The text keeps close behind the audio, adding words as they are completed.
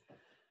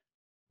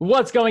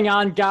What's going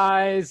on,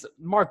 guys?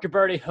 Mark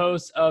Gabberti,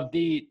 host of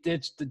the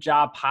Ditch the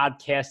Job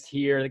podcast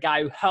here, the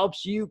guy who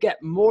helps you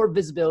get more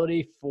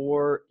visibility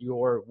for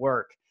your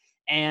work.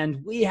 And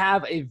we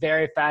have a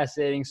very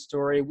fascinating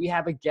story. We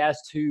have a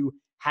guest who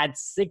had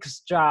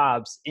 6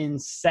 jobs in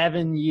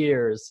 7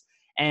 years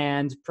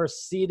and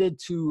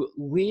proceeded to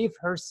leave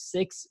her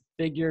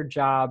 6-figure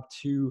job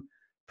to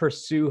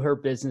pursue her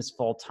business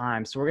full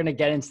time. So we're going to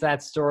get into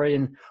that story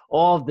and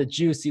all of the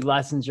juicy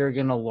lessons you're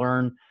going to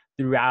learn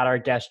throughout our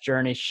guest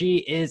journey. She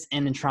is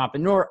an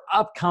entrepreneur,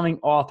 upcoming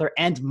author,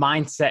 and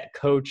mindset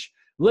coach.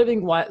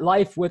 Living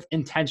life with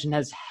intention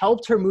has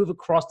helped her move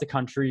across the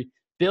country,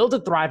 build a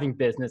thriving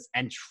business,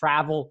 and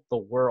travel the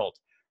world.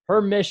 Her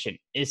mission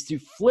is to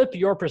flip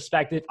your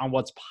perspective on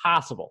what's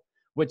possible,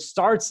 which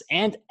starts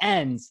and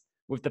ends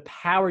with the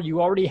power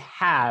you already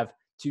have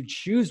to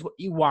choose what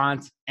you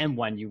want and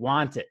when you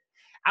want it.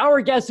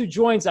 Our guest who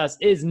joins us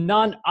is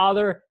none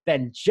other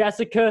than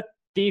Jessica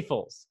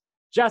Thiefels.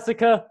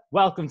 Jessica,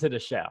 welcome to the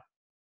show.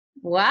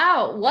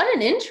 Wow, what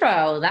an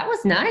intro. That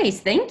was nice.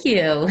 Thank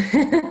you.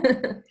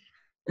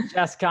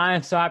 Jessica,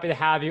 I'm so happy to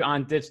have you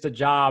on Ditch the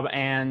Job.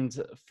 And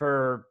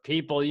for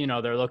people,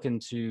 they're looking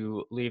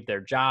to leave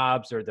their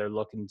jobs or they're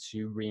looking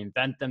to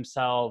reinvent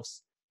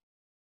themselves.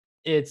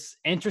 It's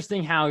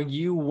interesting how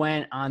you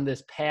went on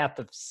this path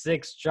of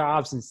 6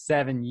 jobs in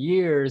 7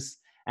 years,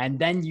 and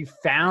then you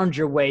found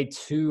your way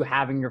to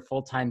having your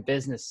full-time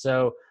business.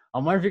 So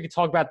I'm wondering if you could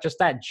talk about just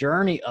that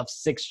journey of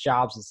 6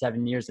 jobs in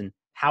 7 years and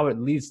how it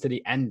leads to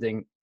the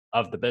ending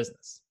of the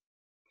business.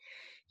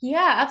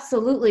 Yeah,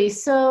 absolutely.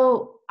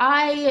 So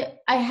I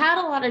had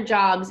a lot of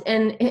jobs,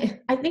 and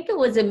I think it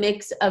was a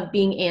mix of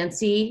being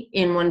antsy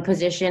in one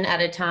position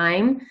at a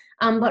time,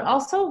 but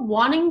also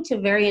wanting to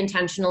very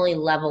intentionally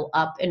level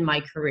up in my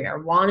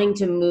career, wanting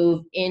to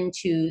move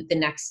into the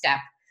next step.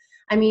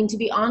 I mean, to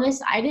be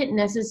honest, I didn't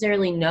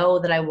necessarily know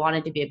that I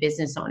wanted to be a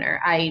business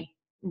owner. I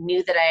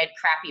knew that I had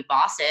crappy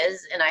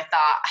bosses, and I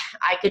thought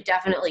I could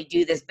definitely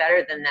do this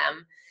better than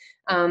them.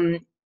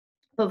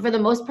 But for the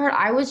most part,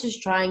 I was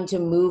just trying to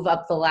move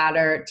up the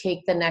ladder,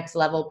 take the next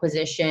level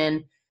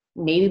position,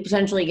 maybe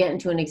potentially get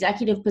into an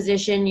executive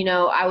position.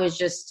 I was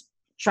just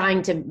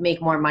trying to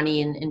make more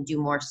money and do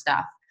more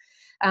stuff.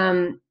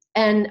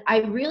 And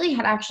I really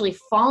had actually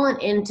fallen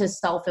into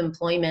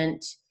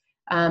self-employment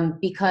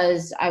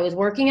because I was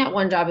working at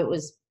one job.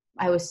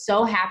 I was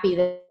so happy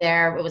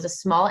there. It was a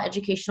small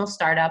educational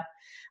startup.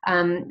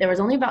 There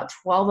was only about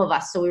 12 of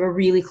us, so we were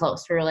really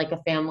close. We were like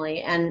a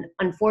family. And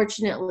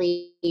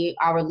unfortunately,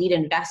 our lead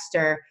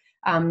investor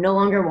no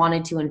longer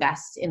wanted to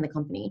invest in the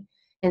company.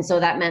 And so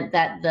that meant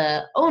that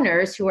the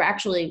owners, who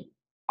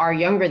are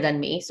younger than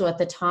me, so at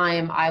the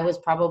time I was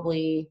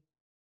probably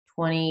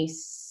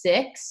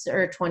 26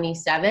 or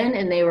 27,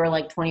 and they were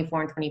like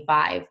 24 and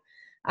 25.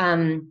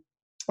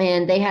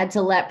 And they had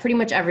to let pretty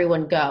much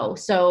everyone go.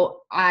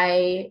 So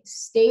I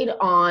stayed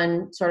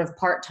on sort of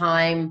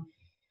part-time,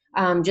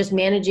 just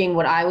managing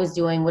what I was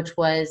doing, which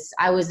was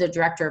I was the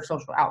director of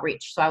social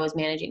outreach. So I was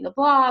managing the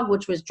blog,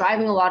 which was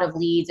driving a lot of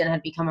leads and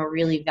had become a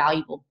really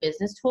valuable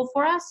business tool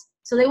for us.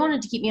 So they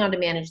wanted to keep me on to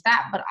manage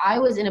that. But I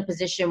was in a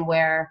position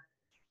where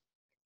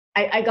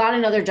I got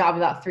another job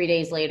about 3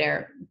 days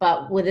later.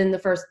 But within the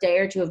first day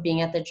or two of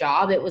being at the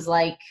job, it was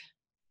like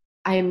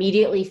I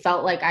immediately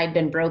felt like I'd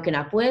been broken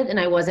up with and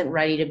I wasn't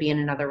ready to be in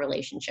another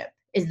relationship,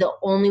 is the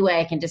only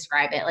way I can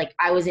describe it. Like,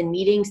 I was in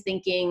meetings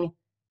thinking,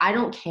 I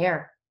don't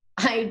care.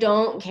 I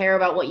don't care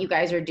about what you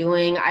guys are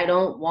doing. I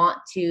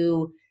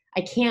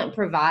can't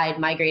provide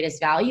my greatest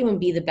value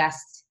and be the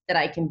best that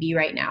I can be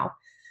right now.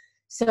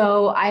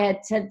 So I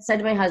had said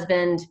to my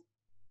husband,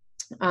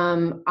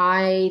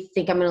 I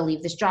think I'm going to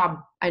leave this job.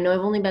 I know I've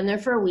only been there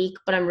for a week,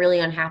 but I'm really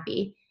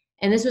unhappy.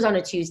 And this was on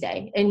a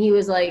Tuesday. And he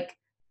was like,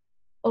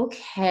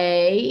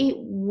 okay,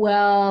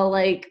 well,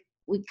 like,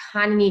 we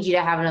kind of need you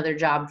to have another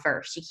job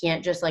first. You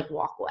can't just like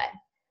walk away.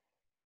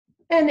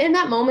 And in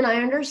that moment,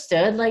 I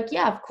understood, like,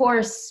 yeah, of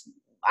course,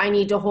 I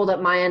need to hold up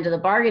my end of the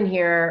bargain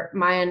here,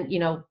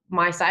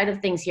 my side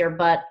of things here.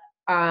 But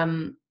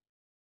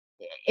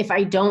if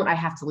I don't, I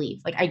have to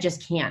leave. Like, I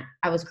just can't.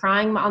 I was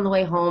crying on the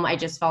way home. I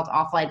just felt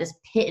awful. I had this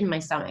pit in my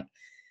stomach.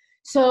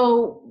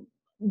 So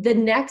the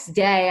next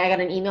day, I got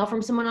an email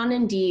from someone on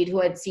Indeed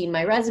who had seen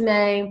my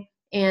resume,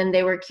 and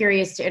they were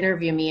curious to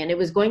interview me. And it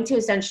was going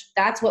to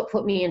that's what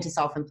put me into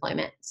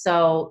self-employment.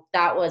 So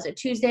that was a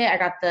Tuesday. I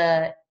got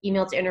the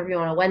email to interview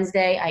on a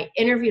Wednesday. I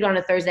interviewed on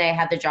a Thursday. I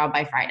had the job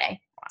by Friday.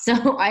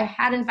 So I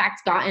had in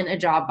fact gotten a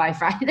job by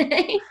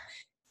Friday,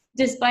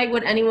 despite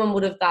what anyone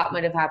would have thought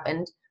might have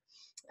happened.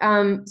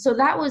 So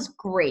that was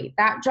great.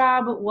 That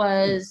job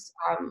was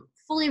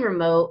fully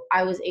remote.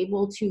 I was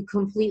able to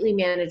completely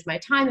manage my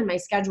time and my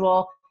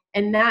schedule.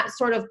 And that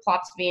sort of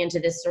plopped me into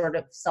this sort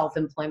of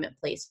self-employment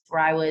place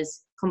where I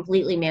was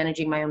completely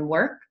managing my own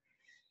work.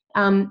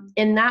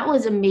 And that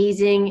was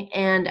amazing.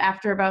 And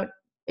after about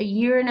a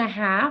year and a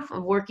half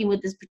of working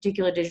with this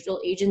particular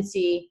digital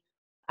agency,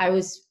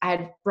 I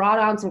had brought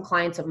on some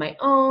clients of my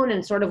own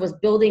and sort of was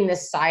building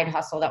this side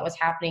hustle that was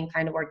happening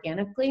kind of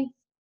organically.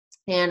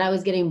 And I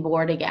was getting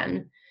bored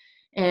again.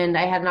 and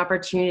I had an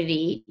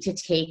opportunity to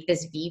take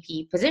this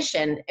VP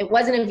position. It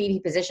wasn't a VP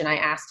position. I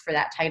asked for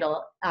that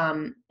title,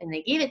 and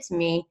they gave it to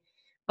me,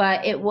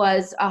 but it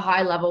was a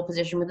high level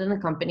position within the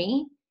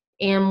company.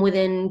 And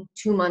within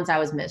 2 months, I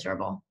was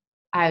miserable.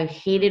 I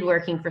hated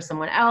working for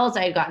someone else.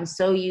 I had gotten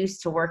so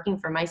used to working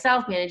for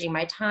myself, managing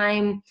my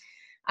time.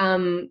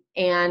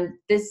 And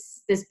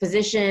this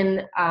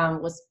position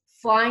was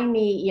flying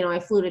me, I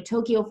flew to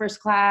Tokyo first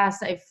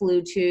class. I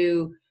flew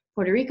to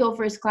Puerto Rico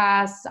first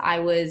class. I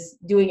was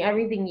doing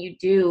everything you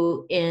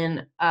do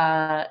in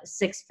a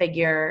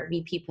 6-figure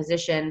VP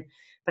position,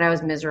 but I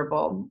was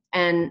miserable.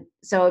 And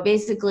so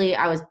basically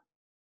I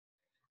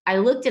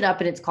looked it up,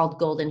 and it's called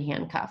golden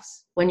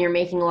handcuffs, when you're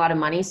making a lot of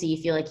money so you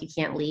feel like you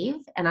can't leave.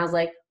 And I was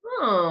like,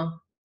 oh,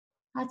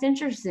 that's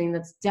interesting.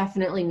 That's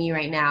definitely me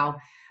right now.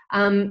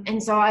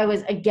 And so I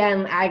was,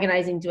 again,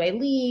 agonizing. Do I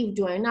leave?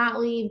 Do I not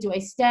leave? Do I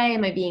stay?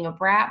 Am I being a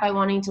brat by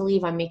wanting to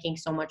leave? I'm making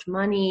so much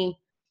money.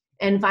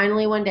 And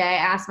finally, one day I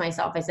asked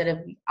myself, I said, if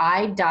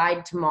I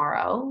died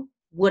tomorrow,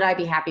 would I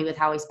be happy with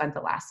how I spent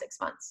the last 6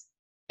 months?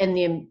 And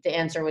the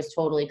answer was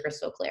totally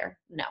crystal clear.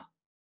 No.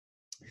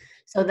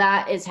 So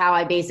that is how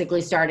I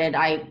basically started.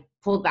 I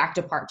pulled back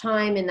to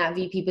part-time in that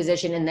VP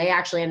position, and they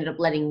actually ended up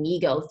letting me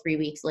go 3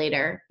 weeks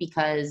later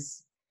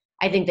because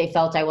I think they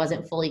felt I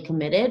wasn't fully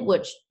committed,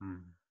 which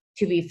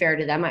to be fair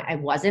to them, I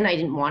wasn't. I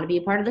didn't want to be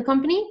a part of the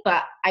company,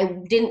 but I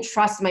didn't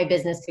trust my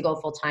business to go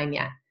full-time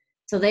yet.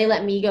 So they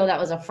let me go. That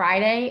was a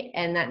Friday.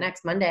 And that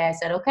next Monday I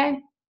said, okay,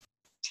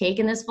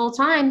 taking this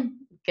full-time,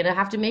 gonna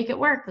have to make it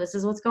work. This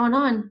is what's going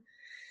on.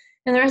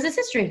 And the rest is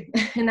history.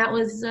 And that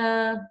was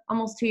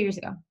almost 2 years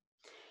ago.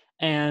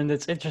 And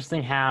it's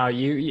interesting how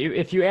you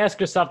if you ask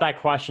yourself that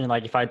question,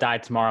 like, if I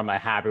died tomorrow, am I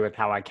happy with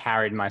how I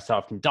carried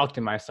myself,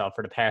 conducted myself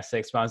for the past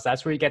 6 months?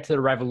 That's where you get to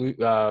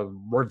the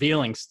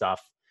revealing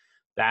stuff.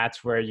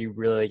 That's where you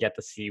really get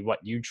to see what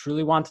you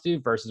truly want to do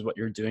versus what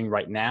you're doing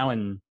right now.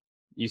 And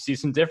you see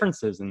some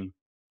differences, and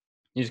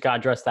you just got to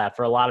address that.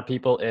 For a lot of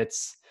people,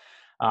 it's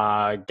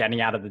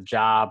getting out of the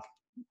job.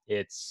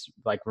 It's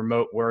like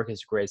remote work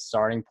is a great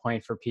starting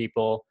point for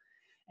people.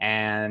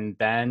 And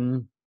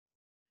then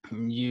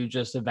you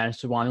just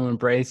eventually want to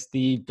embrace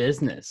the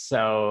business.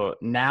 So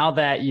now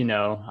that,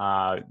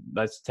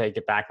 let's take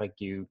it back, like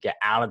you get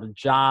out of the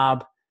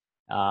job,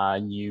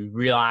 you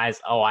realize,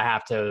 oh, I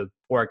have to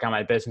work on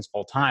my business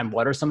full time.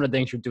 What are some of the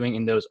things you're doing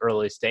in those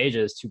early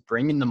stages to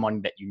bring in the money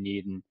that you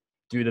need and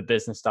do the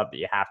business stuff that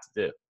you have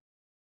to do?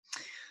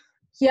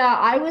 Yeah,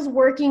 I was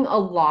working a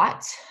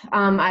lot.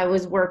 I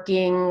was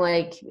working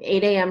like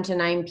 8 a.m. to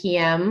 9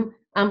 p.m.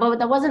 But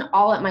that wasn't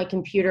all at my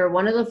computer.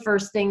 One of the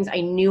first things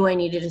I knew I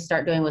needed to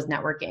start doing was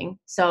networking.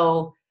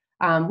 So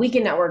we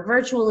can network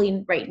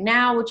virtually right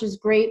now, which is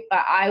great, but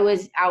I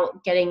was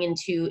out getting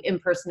into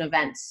in-person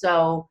events.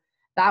 So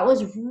that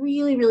was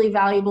really, really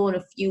valuable in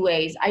a few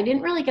ways. I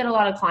didn't really get a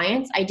lot of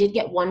clients. I did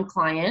get one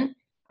client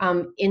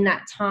in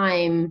that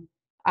time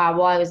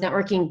while I was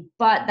networking,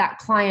 but that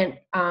client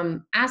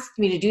asked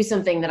me to do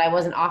something that I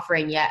wasn't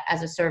offering yet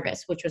as a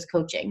service, which was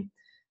coaching.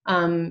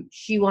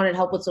 She wanted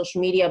help with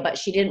social media, but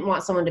she didn't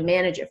want someone to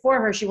manage it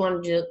for her. She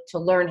wanted to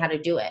learn how to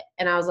do it.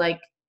 And I was like,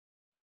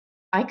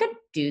 I could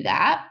do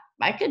that.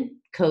 I could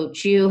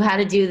coach you how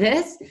to do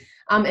this.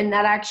 And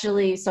that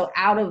actually, so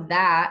out of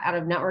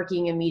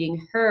networking and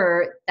meeting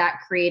her, that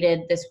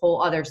created this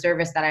whole other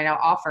service that I now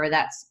offer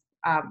that's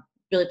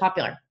really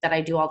popular, that I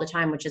do all the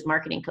time, which is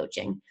marketing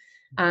coaching.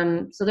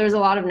 So there's a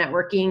lot of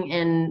networking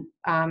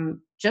and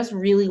just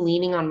really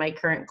leaning on my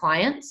current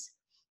clients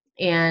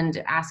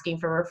and asking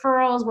for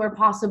referrals where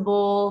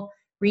possible,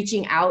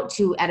 reaching out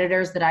to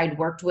editors that I'd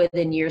worked with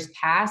in years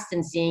past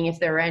and seeing if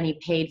there were any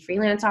paid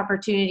freelance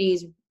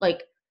opportunities.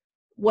 Like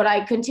what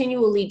I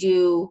continually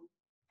do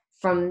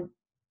from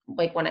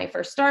like when I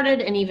first started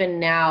and even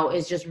now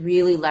is just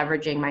really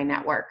leveraging my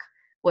network,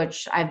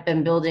 which I've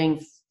been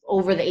building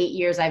over the 8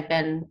 years I've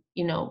been,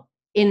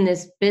 in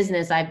this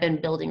business. I've been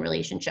building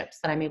relationships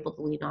that I'm able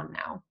to lean on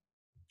now.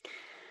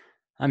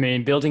 I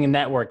mean, building a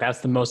network, that's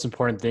the most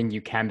important thing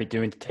you can be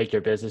doing to take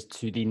your business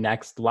to the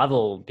next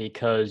level,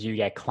 because you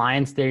get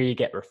clients there, you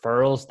get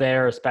referrals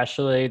there,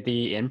 especially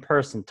the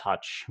in-person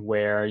touch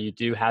where you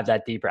do have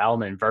that deeper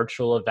element.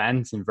 Virtual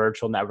events and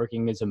virtual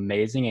networking is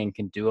amazing and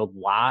can do a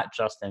lot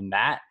just in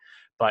that.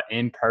 But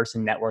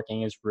in-person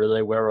networking is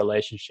really where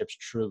relationships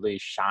truly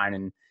shine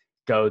and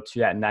go to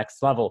that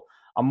next level.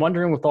 I'm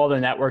wondering, with all the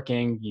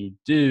networking you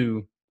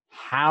do,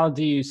 how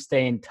do you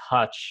stay in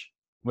touch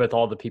with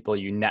all the people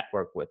you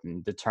network with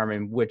and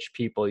determine which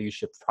people you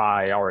should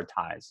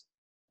prioritize?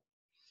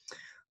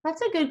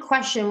 That's a good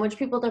question. Which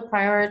people to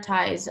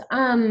prioritize?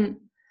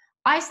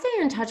 I stay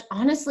in touch.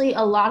 Honestly,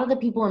 a lot of the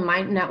people in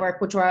my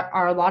network, which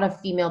are a lot of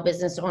female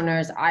business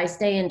owners, I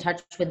stay in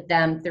touch with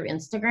them through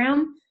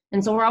Instagram.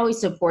 And so we're always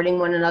supporting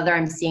one another.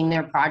 I'm seeing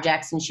their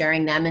projects and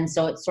sharing them. And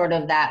so it's sort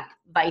of that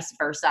vice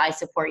versa. I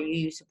support you,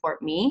 you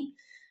support me.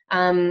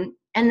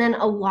 And then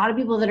a lot of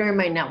people that are in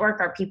my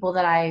network are people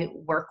that I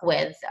work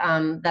with,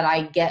 that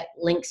I get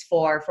links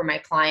for my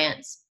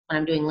clients when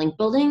I'm doing link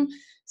building.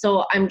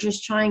 So I'm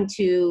just trying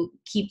to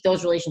keep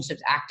those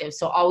relationships active.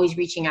 So always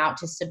reaching out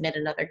to submit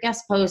another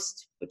guest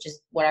post, which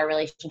is what our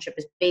relationship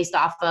is based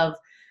off of,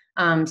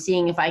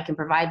 seeing if I can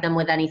provide them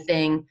with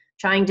anything,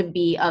 trying to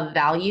be of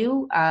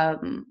value,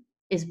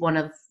 is one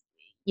of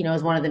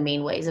the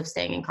main ways of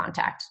staying in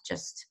contact.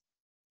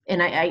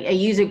 And I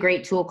use a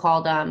great tool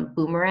called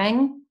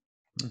Boomerang,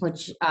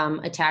 which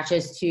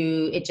attaches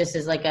to, it just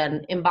is like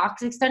an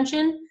inbox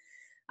extension.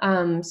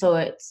 So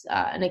it's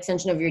an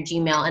extension of your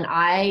Gmail. And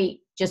I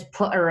just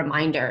put a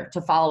reminder to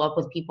follow up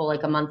with people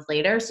like a month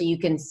later. So you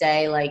can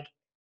say like,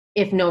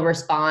 if no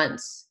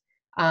response,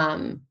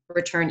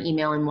 return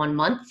email in 1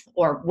 month,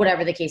 or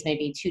whatever the case may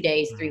be, 2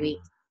 days, 3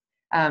 weeks.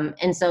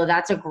 And so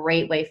that's a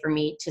great way for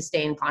me to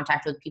stay in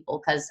contact with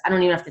people, because I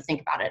don't even have to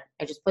think about it.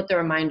 I just put the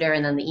reminder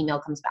and then the email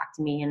comes back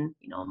to me in,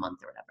 a month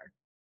or whatever.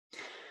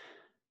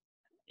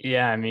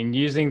 Yeah, I mean,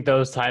 using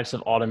those types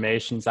of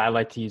automations, I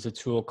like to use a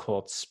tool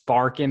called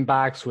Spark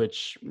Inbox,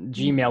 which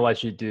Gmail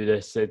lets you do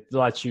this. It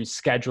lets you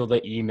schedule the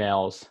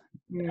emails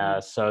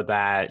so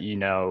that,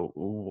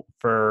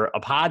 for a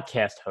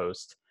podcast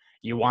host,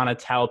 you want to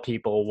tell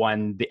people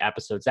when the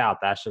episode's out.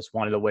 That's just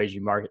one of the ways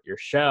you market your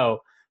show.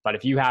 But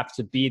if you have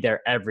to be there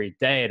every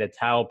day to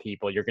tell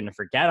people, you're going to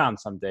forget on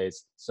some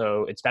days.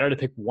 So it's better to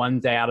pick one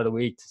day out of the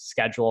week to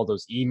schedule all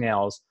those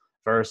emails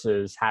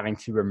versus having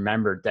to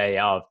remember day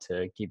of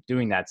to keep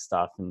doing that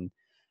stuff. And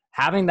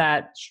having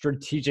that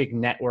strategic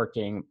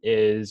networking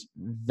is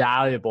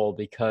valuable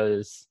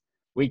because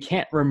we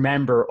can't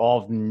remember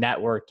all of the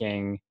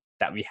networking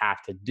that we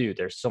have to do.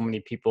 There's so many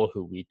people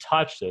who we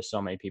touch. There's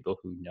so many people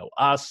who know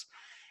us.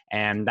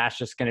 And that's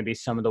just going to be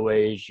some of the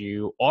ways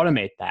you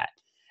automate that.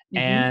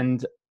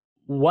 And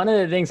one of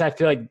the things I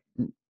feel like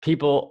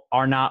people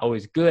are not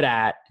always good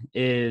at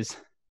is,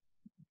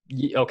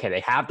 okay,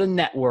 they have the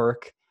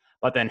network,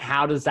 but then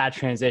how does that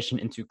transition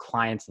into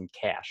clients and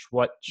cash?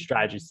 What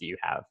strategies do you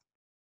have?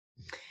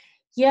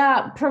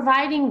 Yeah,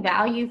 providing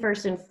value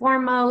first and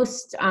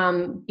foremost,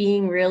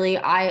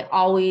 I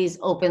always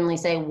openly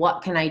say,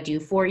 what can I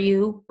do for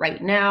you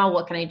right now?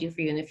 What can I do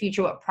for you in the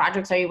future? What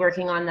projects are you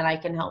working on that I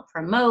can help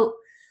promote?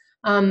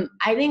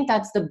 I think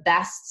that's the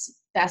best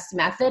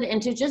method,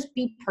 and to just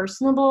be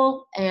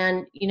personable.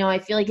 And, I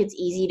feel like it's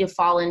easy to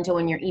fall into,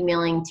 when you're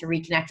emailing, to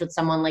reconnect with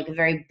someone like a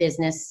very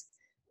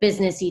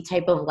businessy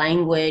type of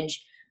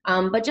language.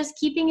 But just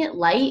keeping it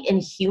light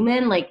and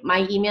human. Like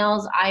my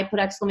emails, I put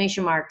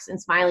exclamation marks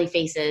and smiley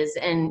faces,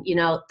 and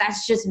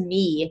that's just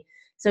me.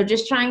 So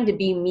just trying to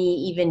be me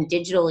even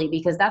digitally,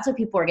 because that's what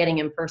people are getting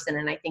in person.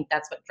 And I think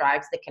that's what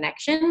drives the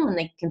connection, when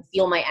they can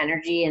feel my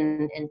energy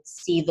and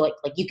see like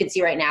you can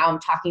see right now, I'm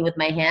talking with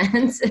my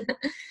hands.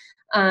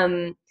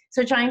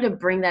 So trying to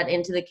bring that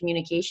into the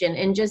communication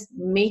and just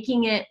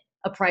making it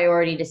a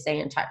priority to stay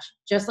in touch.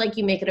 Just like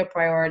you make it a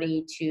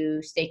priority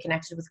to stay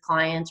connected with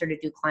clients or to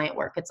do client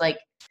work. It's like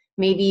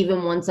maybe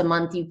even once a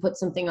month you put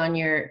something on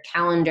your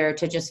calendar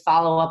to just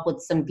follow up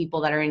with some people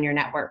that are in your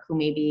network who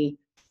maybe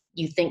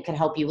you think could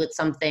help you with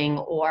something,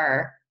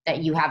 or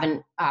that you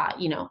haven't,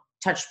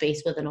 touched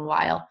base with in a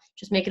while.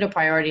 Just make it a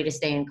priority to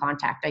stay in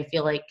contact, I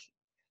feel like.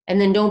 And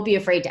then don't be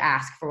afraid to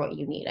ask for what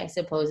you need, I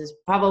suppose, is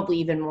probably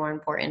even more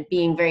important.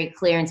 Being very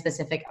clear and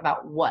specific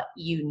about what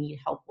you need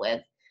help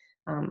with.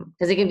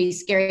 Because it can be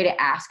scary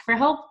to ask for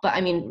help. But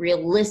I mean,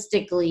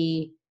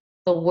 realistically,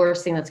 the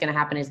worst thing that's going to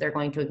happen is they're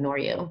going to ignore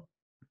you.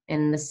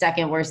 And the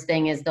second worst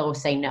thing is they'll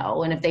say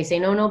no. And if they say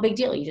no, no big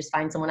deal. You just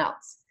find someone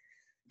else.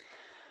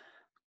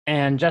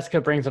 And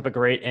Jessica brings up a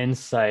great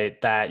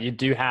insight that you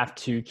do have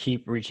to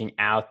keep reaching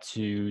out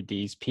to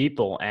these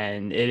people,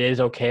 and it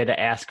is okay to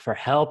ask for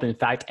help. In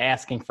fact,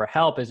 asking for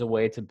help is a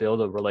way to build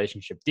a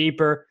relationship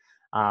deeper.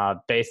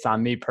 Based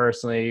on me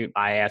personally,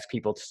 I ask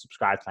people to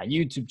subscribe to my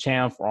YouTube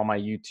channel for all my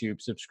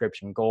YouTube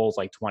subscription goals,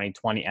 like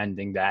 2020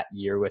 ending that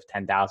year with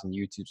 10,000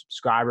 YouTube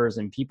subscribers,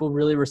 and people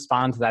really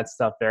respond to that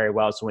stuff very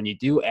well. So when you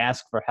do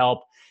ask for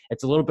help,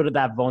 it's a little bit of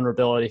that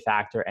vulnerability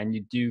factor, and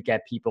you do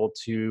get people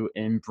to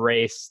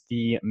embrace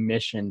the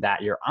mission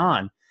that you're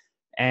on.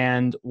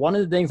 And one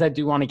of the things I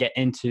do want to get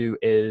into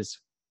is,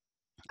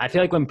 I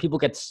feel like when people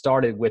get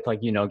started with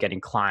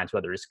getting clients,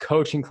 whether it's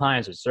coaching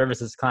clients or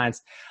services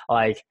clients,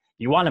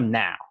 you want them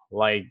now.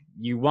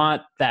 You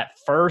want that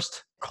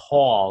first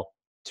call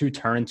to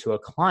turn into a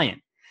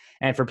client.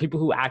 And for people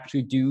who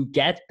actually do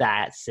get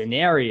that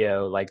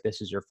scenario, like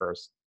this is your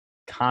first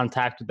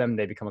contact with them,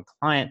 they become a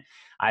client,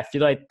 I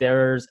feel like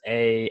there's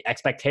a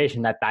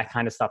expectation that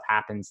kind of stuff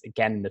happens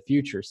again in the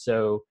future.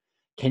 So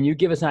can you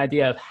give us an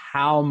idea of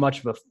how much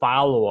of a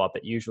follow-up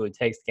it usually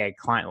takes to get a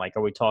client?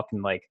 Are we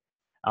talking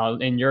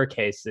in your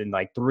case, in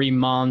 3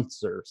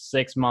 months or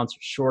 6 months or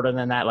shorter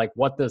than that?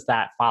 What does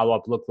that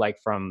follow-up look like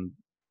from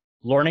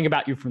learning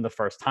about you from the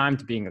first time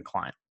to being a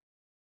client?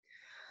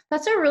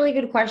 That's a really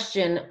good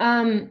question.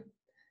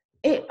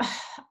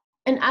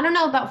 And I don't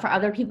know about for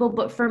other people,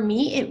 but for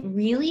me, it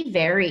really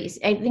varies.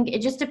 I think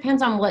it just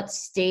depends on what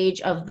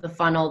stage of the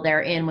funnel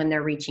they're in when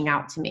they're reaching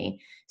out to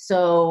me.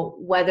 So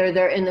whether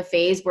they're in the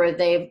phase where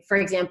for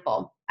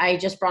example, I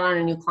just brought on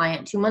a new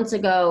client 2 months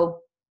ago,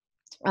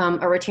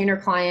 a retainer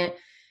client.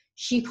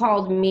 she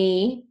called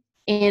me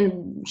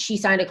and she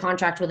signed a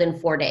contract within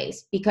 4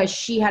 days because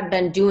she had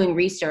been doing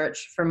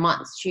research for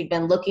months. She'd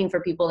been looking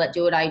for people that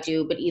do what I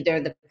do, but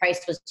either the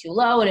price was too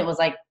low and it was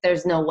like,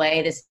 there's no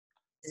way this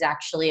is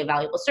actually a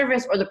valuable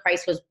service, or the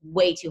price was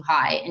way too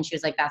high. And she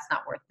was like, that's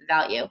not worth the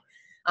value.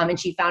 And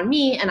she found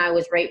me, and I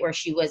was right where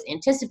she was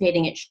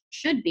anticipating it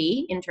should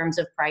be in terms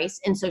of price.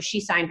 And so she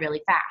signed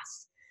really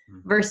fast.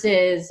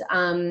 Versus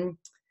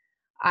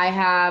I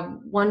have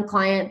one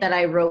client that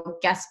I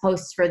wrote guest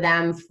posts for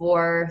them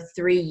for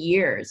 3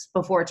 years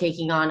before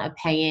taking on a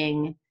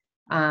paying,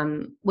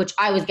 which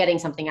I was getting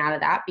something out of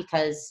that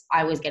because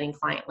I was getting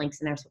client links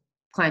and their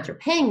clients were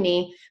paying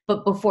me.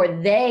 But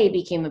before they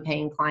became a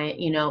paying client,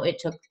 it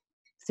took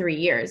 3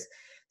 years.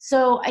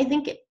 So I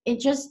think it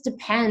just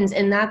depends.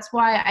 And that's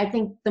why I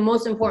think the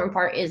most important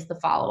part is the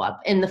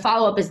follow-up. And the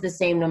follow-up is the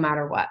same no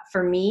matter what.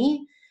 For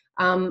me,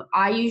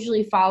 I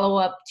usually follow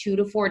up 2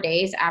 to 4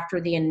 days after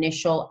the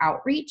initial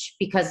outreach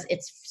because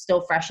it's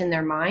still fresh in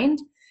their mind.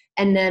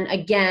 And then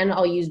again,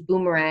 I'll use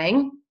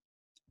Boomerang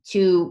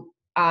to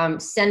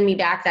send me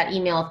back that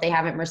email if they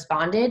haven't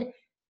responded.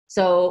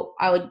 So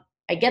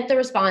I get the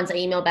response, I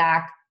email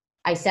back,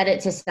 I set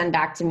it to send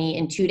back to me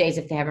in 2 days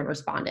if they haven't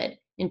responded.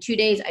 In 2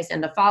 days, I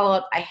send a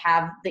follow-up. I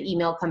have the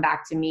email come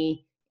back to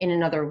me in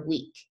another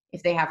week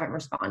if they haven't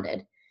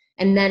responded.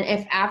 And then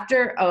if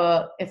after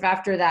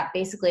that,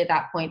 basically at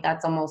that point,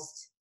 that's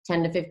almost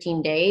 10 to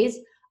 15 days,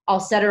 I'll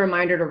set a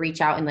reminder to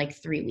reach out in like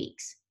 3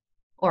 weeks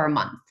or a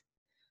month.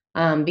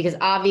 Because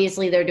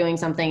obviously they're doing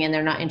something and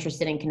they're not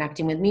interested in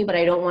connecting with me, but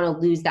I don't want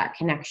to lose that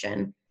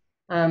connection.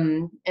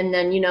 And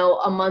then,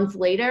 a month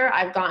later,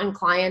 I've gotten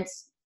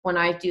clients when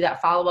I do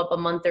that follow-up a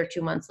month or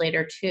 2 months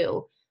later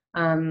too.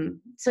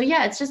 So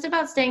yeah, it's just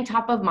about staying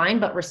top of mind,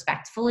 but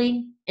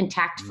respectfully and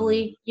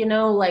tactfully,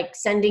 like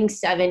sending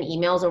 7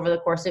 emails over the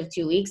course of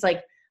 2 weeks.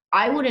 Like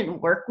I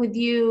wouldn't work with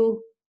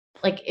you.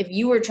 Like if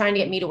you were trying to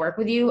get me to work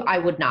with you, I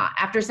would not.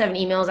 After 7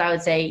 emails, I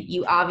would say,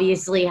 you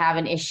obviously have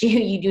an issue.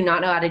 You do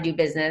not know how to do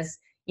business.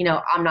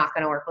 I'm not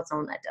going to work with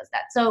someone that does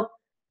that. So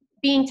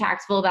being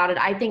tactful about it,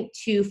 I think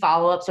 2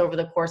 follow-ups over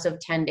the course of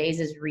 10 days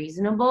is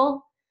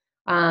reasonable.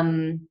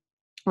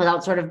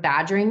 Without sort of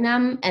badgering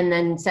them, and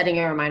then setting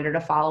a reminder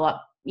to follow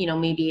up,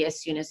 maybe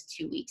as soon as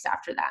 2 weeks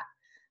after that.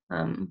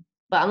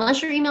 But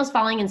unless your email's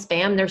falling in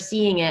spam, they're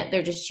seeing it,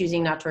 they're just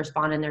choosing not to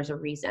respond, and there's a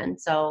reason.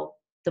 So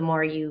the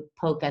more you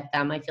poke at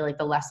them, I feel like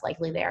the less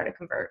likely they are to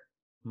convert.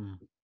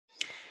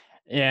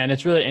 Yeah, and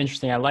it's really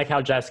interesting. I like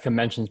how Jessica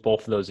mentions both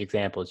of those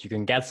examples. You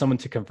can get someone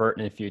to convert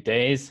in a few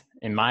days.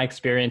 In my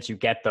experience, you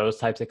get those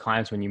types of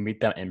clients when you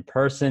meet them in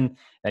person,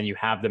 then you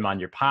have them on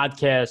your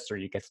podcast or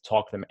you get to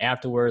talk to them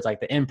afterwards. Like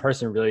the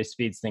in-person really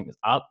speeds things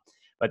up.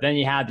 But then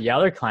you have the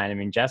other client. I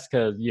mean,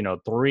 Jessica,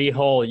 3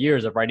 whole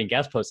years of writing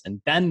guest posts,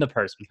 and then the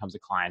person becomes a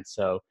client.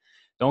 So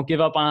don't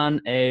give up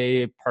on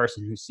a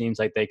person who seems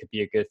like they could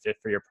be a good fit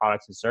for your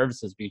products and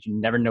services, because you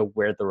never know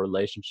where the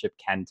relationship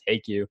can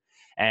take you.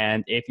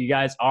 And if you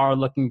guys are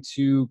looking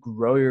to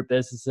grow your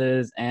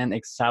businesses and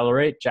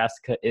accelerate,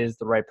 Jessica is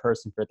the right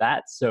person for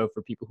that. So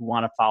for people who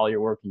want to follow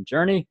your working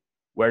journey,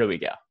 where do we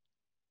go?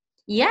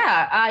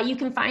 Yeah, you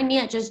can find me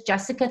at just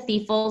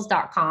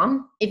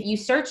jessicathiefels.com. If you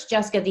search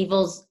Jessica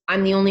Thiefels,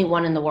 I'm the only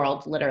one in the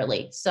world,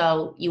 literally.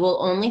 So you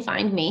will only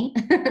find me,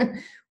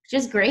 which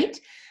is great.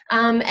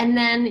 And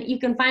then you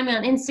can find me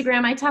on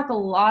Instagram. I talk a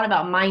lot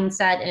about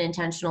mindset and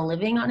intentional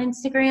living on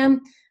Instagram.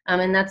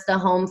 And that's the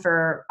home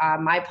for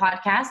my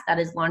podcast that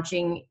is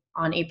launching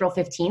on April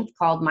 15th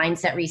called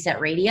Mindset Reset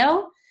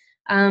Radio.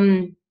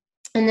 And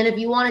then if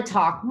you want to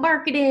talk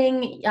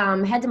marketing,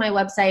 head to my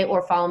website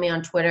or follow me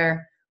on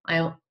Twitter.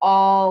 I'm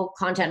all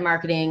content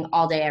marketing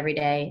all day, every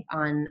day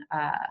on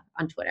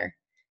Twitter.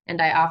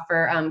 And I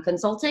offer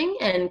consulting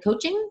and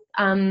coaching.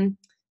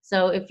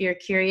 So if you're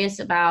curious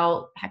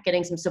about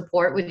getting some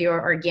support with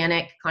your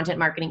organic content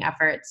marketing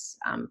efforts,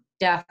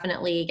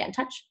 definitely get in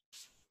touch.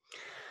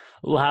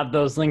 We'll have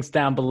those links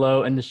down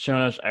below in the show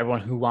notes. Everyone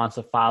who wants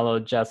to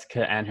follow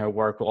Jessica and her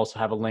work will also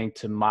have a link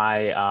to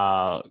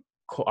my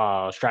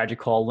strategy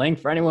call link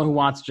for anyone who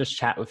wants to just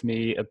chat with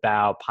me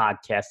about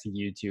podcasting,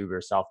 YouTube,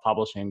 or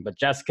self-publishing. But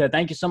Jessica,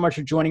 thank you so much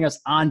for joining us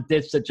on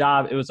Ditch the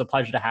Job. It was a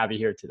pleasure to have you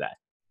here today.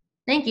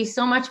 Thank you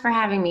so much for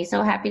having me.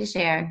 So happy to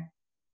share.